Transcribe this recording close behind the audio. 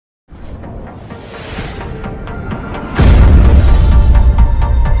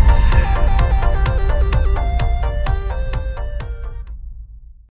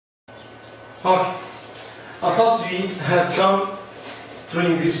Okay. At last we have come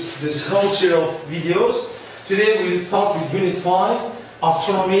through this whole series of videos. Today we will start with Unit 5,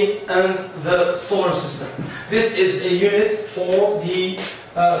 Astronomy and the Solar System. This is a unit for the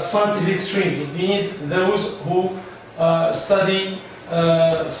scientific streams. It means those who study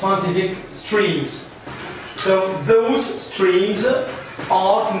scientific streams. So those streams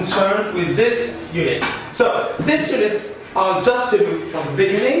are concerned with this unit. So this unit, I'll just tell you from the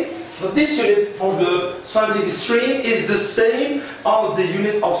beginning, but this unit for the scientific stream is the same as the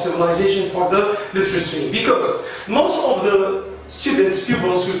unit of civilization for the literary stream. Because most of the students,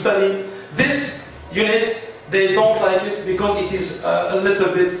 pupils who study this unit, they don't like it because it is a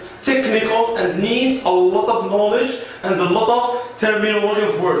little bit technical and needs a lot of knowledge and a lot of terminology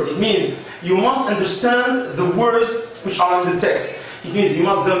of words. It means you must understand the words which are in the text. It means you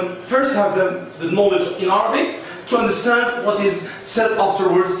must first have the knowledge in Arabic to understand what is said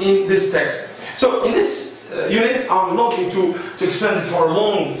afterwards in this text. So in this unit, I'm not going to explain it for a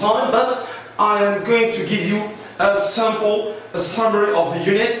long time, but I am going to give you a sample, a summary of the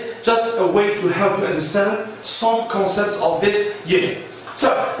unit, just a way to help you understand some concepts of this unit. So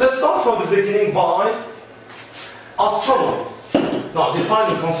let's start from the beginning by astronomy. Now,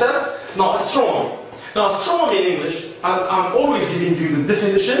 defining concepts. Now, astronomy. Now, astronomy in English, I'm always giving you the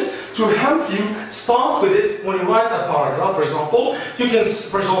definition to help you start with it when you write a paragraph. For example, you can,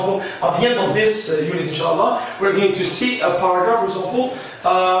 for example, at the end of this unit, inshallah, we're going to see a paragraph, for example,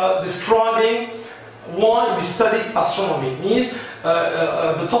 describing why we study astronomy. It means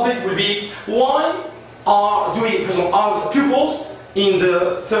the topic will be why do we, for example, as pupils in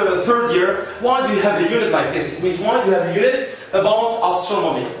the third year, why do you have a unit like this? It means why do you have a unit about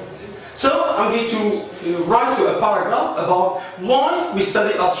astronomy? So I'm going to write you a paragraph about why we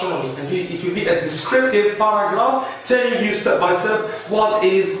study astronomy, and it will be a descriptive paragraph telling you step by step what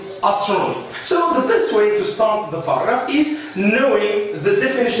is astronomy. So the best way to start the paragraph is knowing the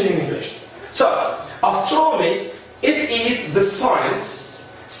definition in English. So astronomy, it is the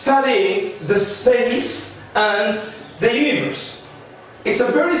science studying the space and the universe. It's a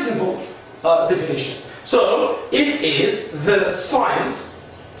very simple definition. So it is the science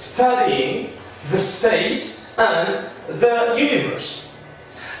studying the space and the universe.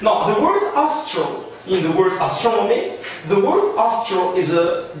 Now, the word astro, in the word astronomy, the word astro is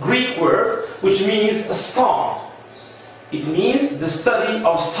a Greek word which means a star. It means the study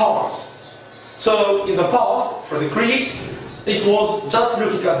of stars. So, in the past, for the Greeks, it was just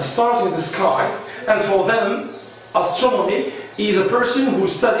looking at the stars in the sky, and for them, astronomy is a person who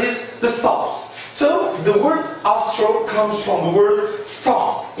studies the stars. So, the word astro comes from the word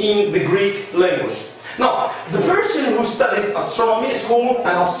star in the Greek language. Now, the person who studies astronomy is called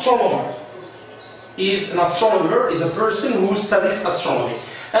an astronomer. An astronomer is a person who studies astronomy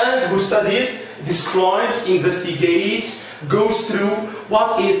and who studies, describes, investigates, goes through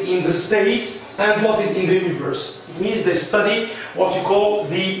what is in the space and what is in the universe. It means they study what you call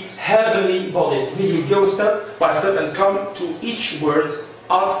the heavenly bodies. It means you go step by step and come to each word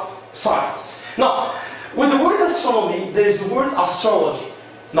outside. Now, with the word astronomy, there is the word astrology.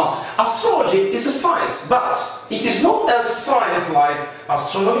 Now, astrology is a science, but it is not a science like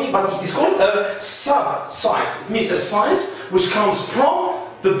astronomy, but it is called a sub-science. It means a science which comes from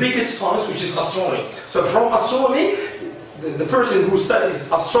the biggest science, which is astronomy. So from astronomy, the person who studies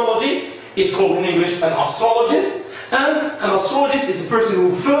astrology is called in English an astrologist, and an astrologist is a person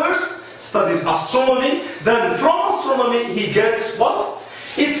who first studies astronomy, then from astronomy he gets what?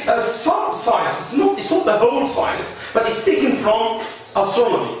 It's a sub-science. It's not the whole science, but it's taken from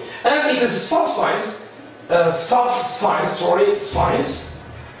astronomy. And it is a sub-science, sub-science.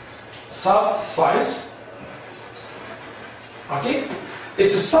 Okay?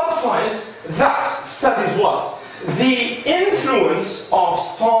 It's a sub-science that studies what? The influence of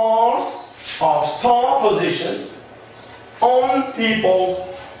stars, of star position on people's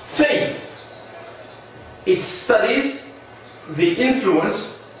faith. It studies the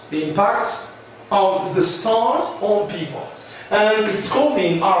influence, the impact of the stars on people. And it's called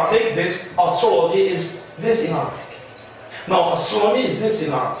in Arabic, this astrology is this in Arabic. Now, astronomy is this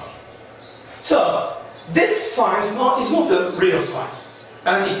in Arabic. So, this science now is not a real science.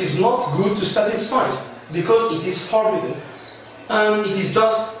 And it is not good to study science because it is forbidden. And it is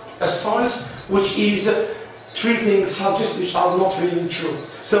just a science which is treating subjects which are not really true.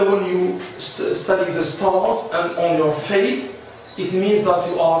 So when you study the stars and on your faith, it means that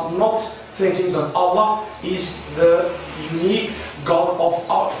you are not thinking that Allah is the unique God of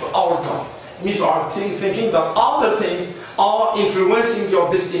our God. It means you are thinking that other things are influencing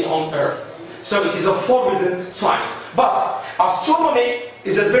your destiny on earth. So it is a forbidden science. But astronomy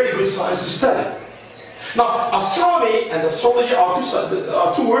is a very good science to study. Now, astronomy and astrology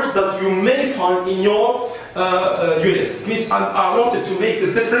are two words that you may find in your unit. It means I wanted to make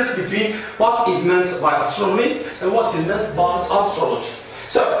the difference between what is meant by astronomy and what is meant by astrology.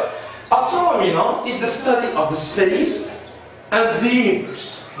 So, astronomy now is the study of the space and the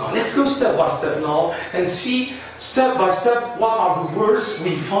universe. Now, let's go step by step now and see step by step what are the words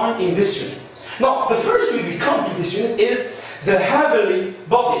we find in this unit. Now, the first way we come to this unit is the heavenly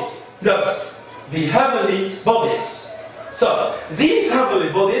bodies. The heavenly bodies. So, these heavenly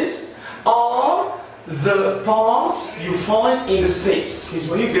bodies are the parts you find in the space. Because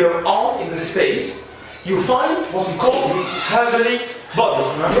when you go out in the space, you find what we call the heavenly bodies.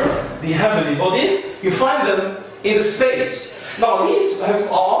 Remember? The heavenly bodies, you find them in the space. Now, these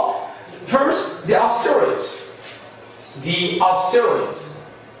are, first, the asteroids. The asteroids.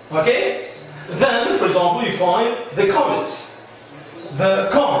 Okay? Then, for example, you find the comets. The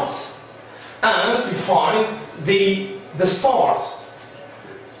comets. And you find the stars.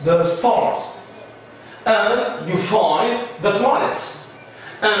 The stars. And you find the planets.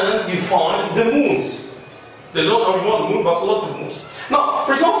 And you find the moons. There's not only one moon, but a lot of moons. Now,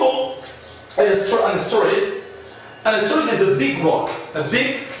 for example, an asteroid is a big rock.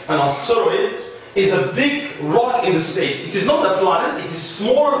 An asteroid is a big rock in the space. It is not a planet, it is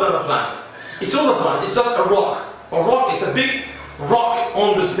smaller than a planet. It's not a planet, it's just a rock. A rock, it's a big rock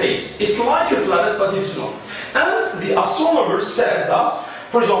on the space. It's like a planet, but it's not. And the astronomers said that,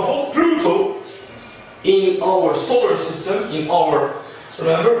 for example, Pluto in our solar system, in our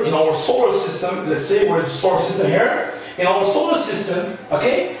solar system, let's say we're the solar system here, in our solar system,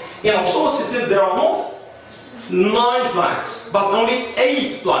 okay, in our solar system there are not 9 planets, but only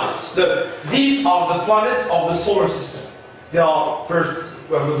 8 planets. These are the planets of the solar system. They are, first,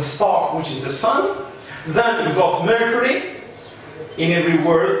 we have the star, which is the sun, then we've got Mercury, in every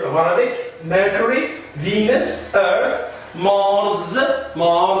word of Arabic, Mercury, Venus, Earth, Mars, not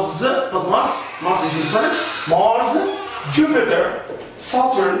Mars is in French, Mars, Jupiter,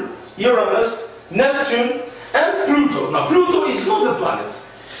 Saturn, Uranus, Neptune, and Pluto. Now, Pluto is not a planet.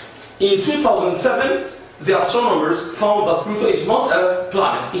 In 2007, the astronomers found that Pluto is not a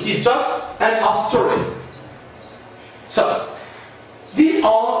planet. It is just an asteroid. So, these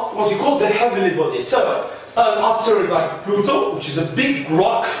are what you call the heavenly bodies. So, an asteroid like Pluto, which is a big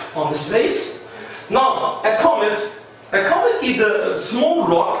rock on the space. Now, a comet is a small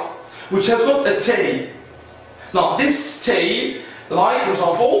rock which has got a tail. Now, this tail, like for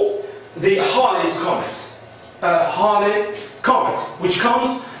example, the Halley's comet. Halley comet, which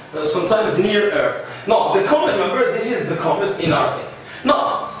comes sometimes near Earth. Now, the comet, remember, this is the comet in Arabic.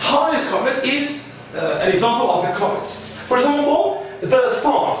 Now, Halley's comet is an example of the comets. For example, the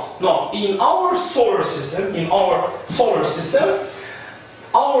stars. Now, in our solar system, our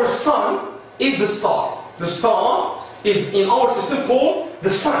sun is the star. The star is in our system called the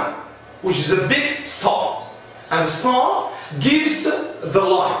sun, which is a big star. And the star gives the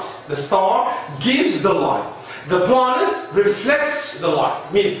light. The star gives the light. The planet reflects the light.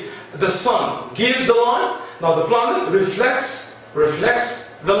 It means the sun gives the light. Now the planet reflects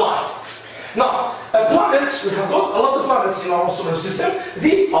the light. Now, planets, we have got a lot of planets in our solar system.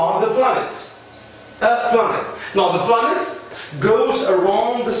 These are the planets. A planet. Now the planet goes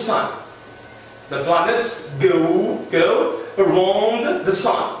around the sun. The planets go around the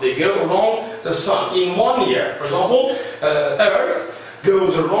sun. They go around the sun in 1 year. For example, Earth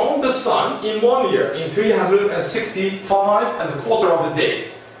goes around the sun in 1 year, in 365 and a quarter of a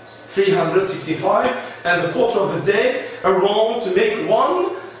day. 365 and a quarter of a day around to make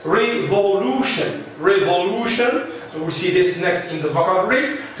one revolution. Revolution, we see this next in the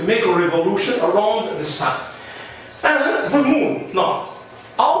vocabulary, to make a revolution around the sun. And the moon. Now,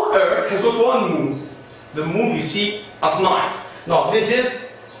 our Earth has got one moon. The moon we see at night. Now, this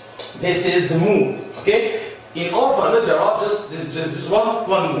is the moon. Okay? In our planet, there are just one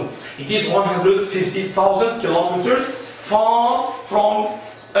moon. It is 150,000 kilometers far from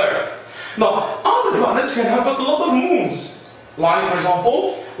Earth. Now, other planets can have got a lot of moons. Like, for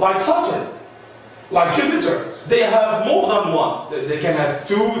example, like Saturn, like Jupiter. They have more than one. They can have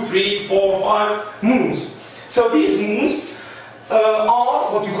 2, 3, 4, 5 moons. So these moons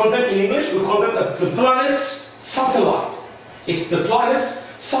are what we call them in English. We call them the planet's satellite. It's the planet's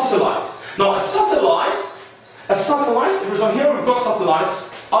satellite. Now, a satellite, for example, here we've got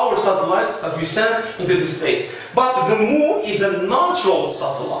satellites, our satellites that we send into the space. But the moon is a natural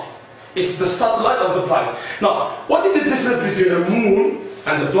satellite. It's the satellite of the planet. Now, what is the difference between the moon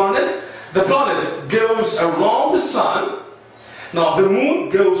and the planet? The planet goes around the sun. Now, the moon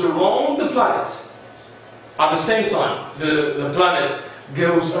goes around the planet. At the same time, the planet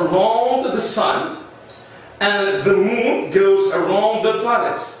goes around the sun, and the moon goes around the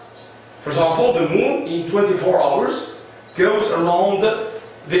planets. For example, the moon in 24 hours goes around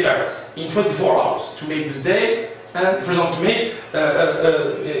the Earth in 24 hours to make the day, and for example, to make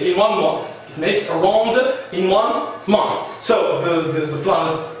in 1 month. It makes around in 1 month. So the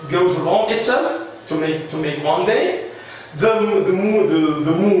planet goes around itself to make 1 day. The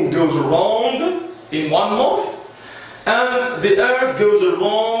moon goes around in 1 month, and the Earth goes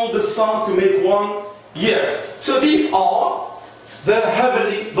around the sun to make 1 year. So these are the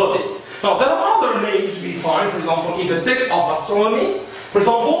heavenly bodies. Now there are other names we find, for example, in the text of astronomy. For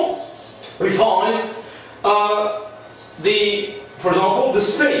example, we find for example, the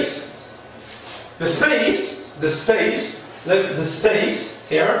space. The space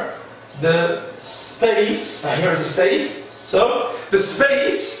here, the space, here's the space. So the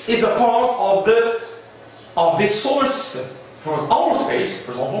space is a part of this solar system. For our space,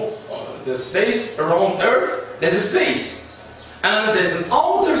 for example, the space around Earth, there's a space. And there's an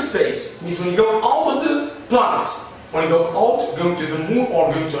outer space. It means when you go out of the planet, when you go out, going to the moon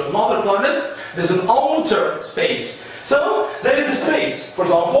or going to another planet, there's an outer space. So there is a space. For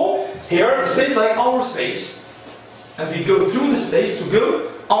example, here, the space like our space, and we go through the space to go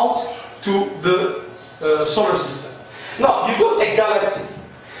out to the solar system. Now, you've got a galaxy.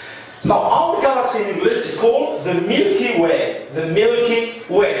 Now, our galaxy in English is called the Milky Way. The Milky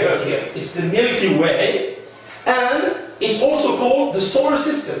Way. Okay, it's the Milky Way, and it's also called the solar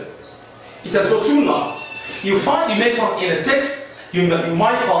system. It has got 2 names. You may find in a text, you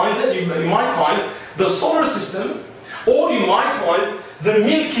might find the solar system, or you might find the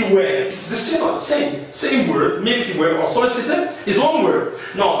Milky Way. It's the same word. Milky Way or solar system is 1 word.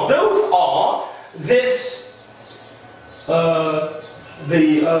 Now those are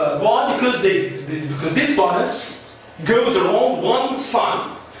why? Because these planets goes around 1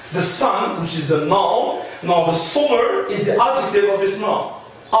 sun. The sun, which is the noun. Now the solar is the adjective of this noun.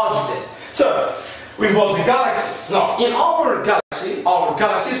 Adjective. So we've got the galaxy. Now in our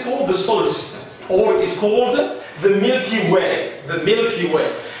galaxy is called the solar system, or it's called the Milky Way. The Milky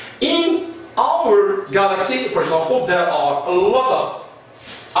Way. In our galaxy, for example, there are a lot of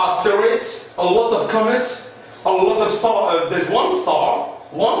asteroids, a lot of comets, a lot of stars. There's one star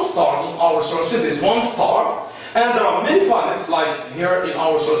in our solar system. There's 1 star, and there are many planets. Like here in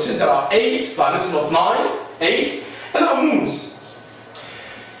our solar system, there are 8 planets, not 9, 8, and there are moons.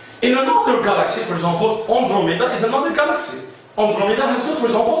 In another galaxy, for example, Andromeda is another galaxy. Andromeda has got, for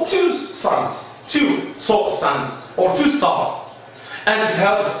example, 2 suns. 2 suns or 2 stars, and it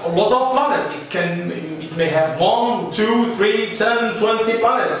has a lot of planets. It may have 1, 2, 3, 10, 20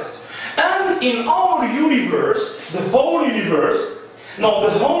 planets. And in our universe, the whole universe. Now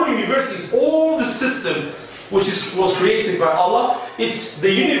the whole universe is all the system which was created by Allah. It's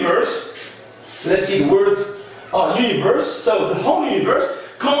the universe. Let's see the word universe. So the whole universe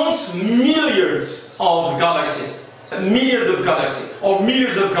counts milliards of galaxies, milliards of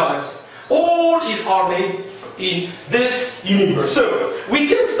galaxies. All are made in this universe. So we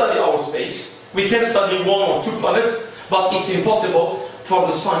can study our space, we can study 1 or 2 planets, but it's impossible for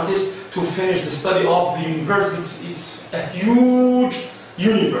the scientists to finish the study of the universe. It's a huge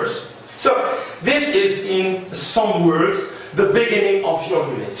universe. So this is, in some words, the beginning of your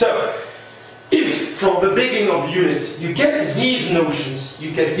unit. So if from the beginning of the unit you get these notions,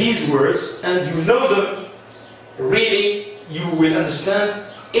 you get these words, and you know them, really you will understand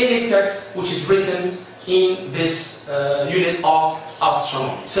any text which is written in this unit of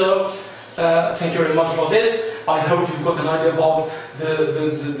astronomy. So thank you very much for this. I hope you've got an idea about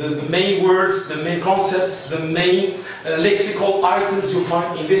the main words, the main concepts, the main lexical items you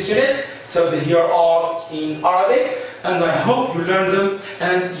find in this unit. So here are in Arabic, and I hope you learn them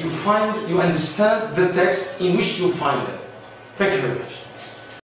and you understand the text in which you find them. Thank you very much.